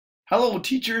Hello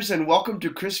teachers and welcome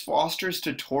to Chris Foster's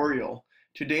tutorial.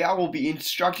 Today I will be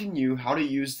instructing you how to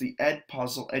use the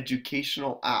EDpuzzle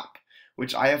educational app,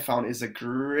 which I have found is a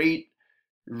great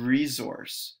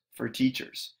resource for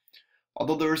teachers.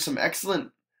 Although there are some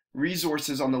excellent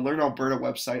resources on the Learn Alberta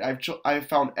website, I've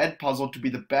found EDpuzzle to be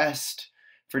the best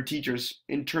for teachers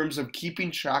in terms of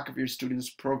keeping track of your students'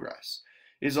 progress.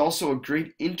 It is also a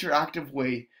great interactive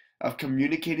way of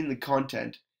communicating the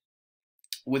content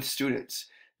with students.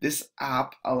 This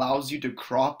app allows you to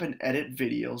crop and edit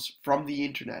videos from the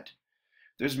internet.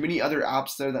 There's many other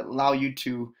apps there that allow you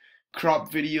to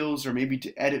crop videos or maybe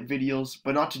to edit videos,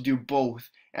 but not to do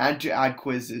both, and to add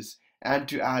quizzes and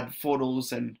to add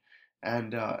photos and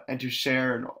to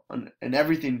share and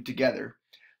everything together.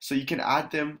 So you can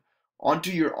add them onto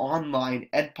your online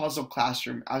EDpuzzle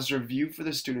classroom as a review for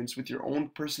the students with your own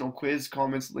personal quiz,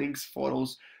 comments, links,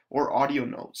 photos, or audio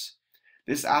notes.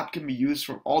 This app can be used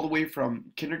from all the way from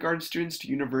kindergarten students to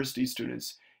university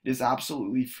students. It is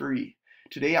absolutely free.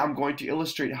 Today I'm going to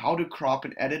illustrate how to crop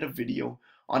and edit a video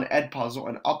on EDpuzzle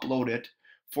and upload it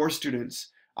for students.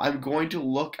 I'm going to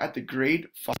look at the grade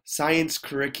 5 science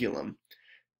curriculum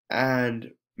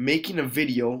and making a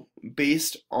video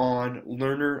based on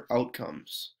learner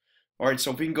outcomes. Alright,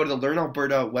 so if we can go to the Learn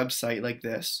Alberta website like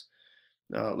this,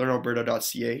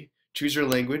 learnalberta.ca, choose your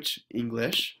language,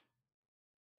 English.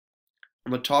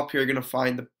 On the top here, you're going to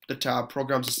find the tab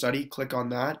Programs to Study. Click on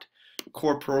that.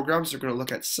 Core Programs, we're going to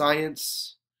look at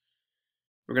Science.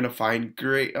 We're going to find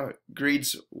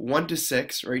grades 1 to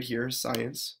 6 right here,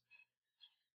 Science.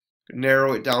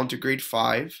 Narrow it down to grade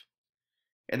 5.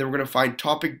 And then we're going to find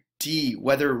Topic D,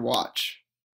 Weather Watch.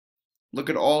 Look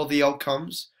at all the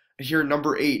outcomes. And here,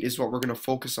 number 8 is what we're going to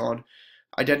focus on.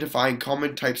 Identifying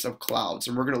common types of clouds.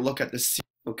 And we're going to look at the...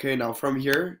 Okay, now from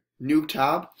here, new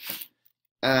tab.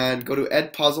 And go to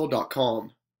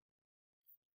edpuzzle.com.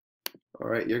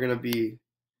 Alright, you're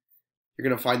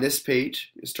gonna find this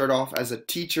page. You start off as a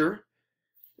teacher,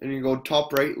 and you go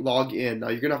top right, log in. Now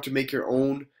you're gonna have to make your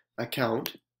own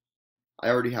account. I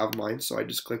already have mine, so I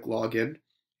just click log in.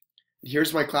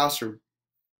 Here's my classroom.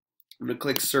 I'm gonna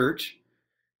click search.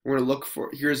 We're gonna look for,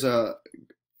 here's a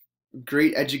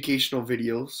great educational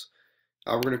videos.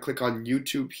 We're gonna click on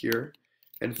YouTube here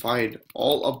and find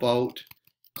all about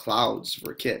clouds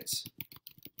for kids.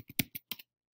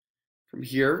 From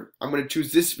here, I'm going to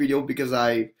choose this video because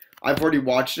I've already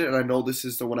watched it and I know this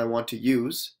is the one I want to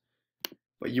use,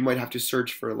 but you might have to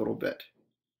search for a little bit.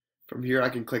 From here, I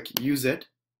can click use it.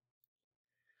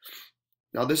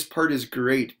 Now this part is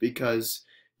great because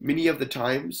many of the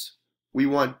times we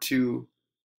want to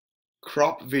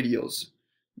crop videos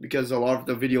because a lot of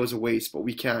the video is a waste, but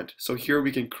we can't. So here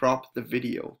we can crop the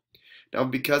video. Now,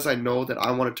 because I know that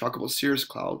I want to talk about cirrus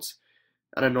clouds,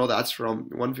 and I know that's from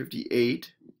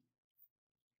 158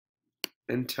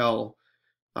 until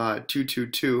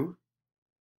 222,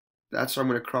 that's where I'm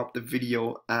going to crop the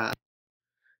video at.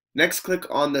 Next, click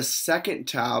on the second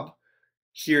tab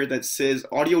here that says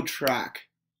audio track.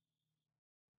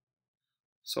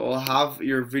 So I'll have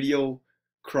your video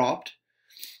cropped,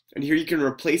 and here you can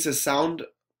replace the sound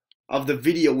of the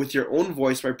video with your own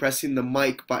voice by pressing the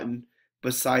mic button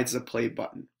besides the play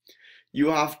button. You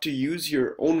have to use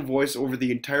your own voice over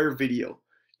the entire video.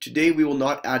 Today we will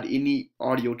not add any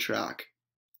audio track,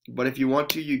 but if you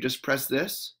want to, you just press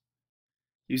this,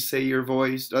 you say your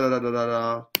voice, da da da da da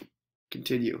da,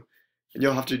 continue, and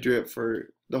you'll have to do it for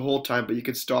the whole time, but you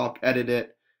can stop, edit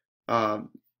it,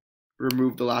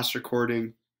 remove the last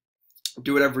recording,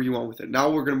 do whatever you want with it.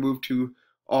 Now we're going to move to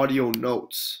audio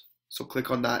notes, so click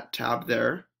on that tab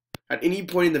there. At any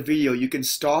point in the video you can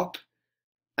stop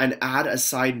and add a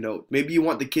side note. Maybe you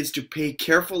want the kids to pay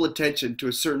careful attention to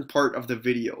a certain part of the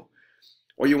video,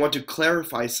 or you want to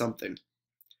clarify something.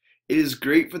 It is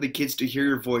great for the kids to hear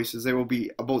your voice, as they will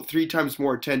be about 3 times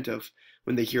more attentive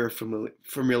when they hear a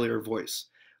familiar voice.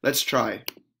 Let's try.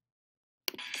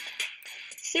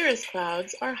 Cirrus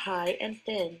clouds are high and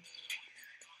thin.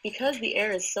 Because the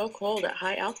air is so cold at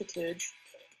high altitudes,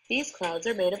 these clouds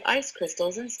are made of ice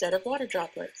crystals instead of water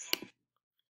droplets.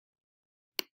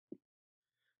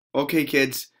 Okay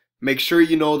kids, make sure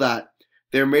you know that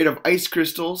they're made of ice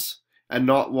crystals and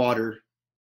not water.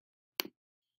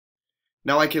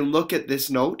 Now I can look at this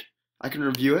note, I can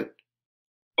review it.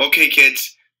 Okay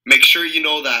kids, make sure you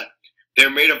know that they're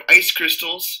made of ice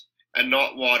crystals and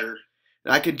not water.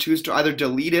 And I can choose to either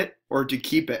delete it or to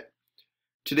keep it.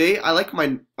 Today I like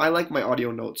my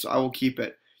audio notes, so I will keep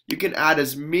it. You can add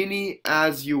as many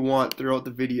as you want throughout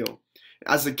the video.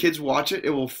 As the kids watch it, it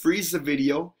will freeze the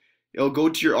video. It'll go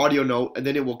to your audio note and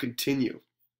then it will continue.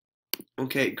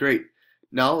 Okay, great.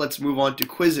 Now let's move on to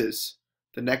quizzes,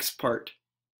 the next part.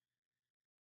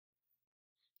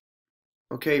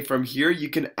 Okay, from here you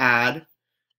can add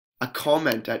a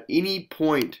comment at any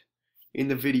point in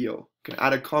the video. You can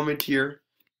add a comment here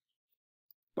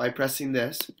by pressing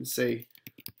this and say,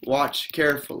 watch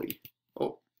carefully.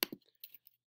 Oh,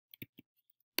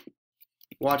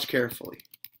 watch carefully.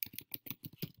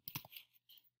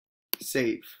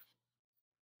 Save.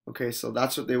 Okay, so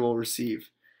that's what they will receive.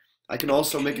 I can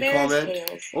also make a comment.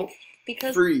 Oh,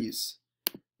 freeze.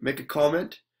 Make a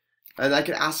comment, and I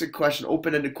can ask a question,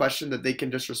 open-ended question that they can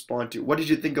just respond to. What did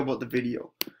you think about the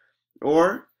video?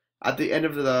 Or at the end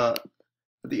of the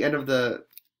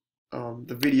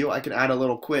video, I can add a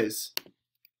little quiz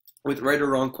with right or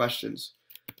wrong questions.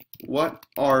 What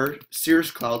are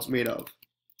cirrus clouds made of?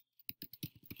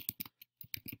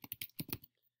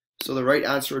 So the right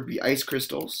answer would be ice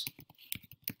crystals.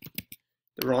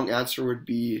 The wrong answer would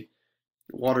be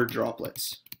water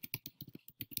droplets.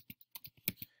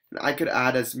 And I could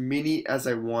add as many as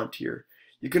I want here.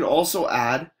 You can also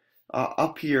add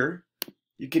up here,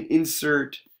 you can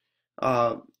insert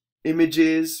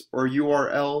images or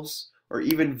URLs or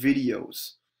even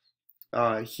videos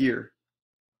here.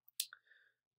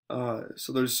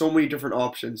 So there's so many different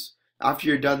options. After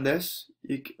you're done this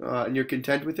and you're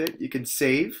content with it, you can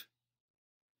save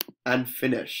and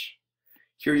finish.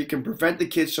 Here you can prevent the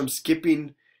kids from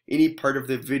skipping any part of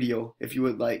the video if you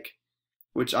would like,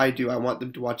 which I do. I want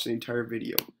them to watch the entire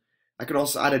video. I can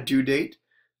also add a due date.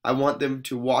 I want them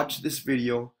to watch this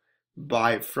video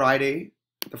by Friday,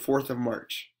 the 4th of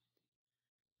March.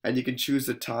 And you can choose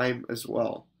the time as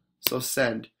well. So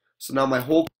send. So now my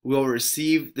whole will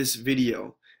receive this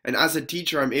video. And as a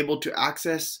teacher, I'm able to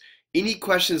access any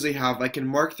questions they have. I can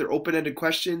mark their open-ended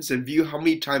questions and view how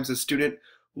many times a student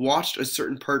watched a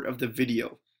certain part of the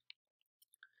video.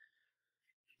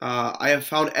 I have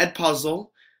found EDpuzzle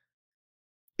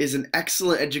is an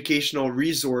excellent educational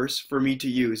resource for me to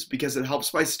use because it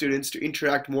helps my students to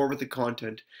interact more with the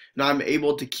content, and I'm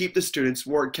able to keep the students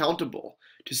more accountable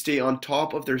to stay on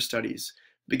top of their studies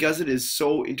because it is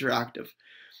so interactive.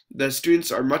 The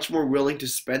students are much more willing to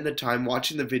spend the time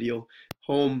watching the video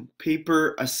home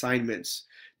paper assignments.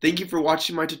 Thank you for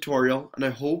watching my tutorial, and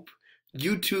I hope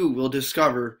you too will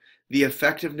discover the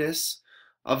effectiveness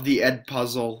of the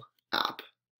EDpuzzle app.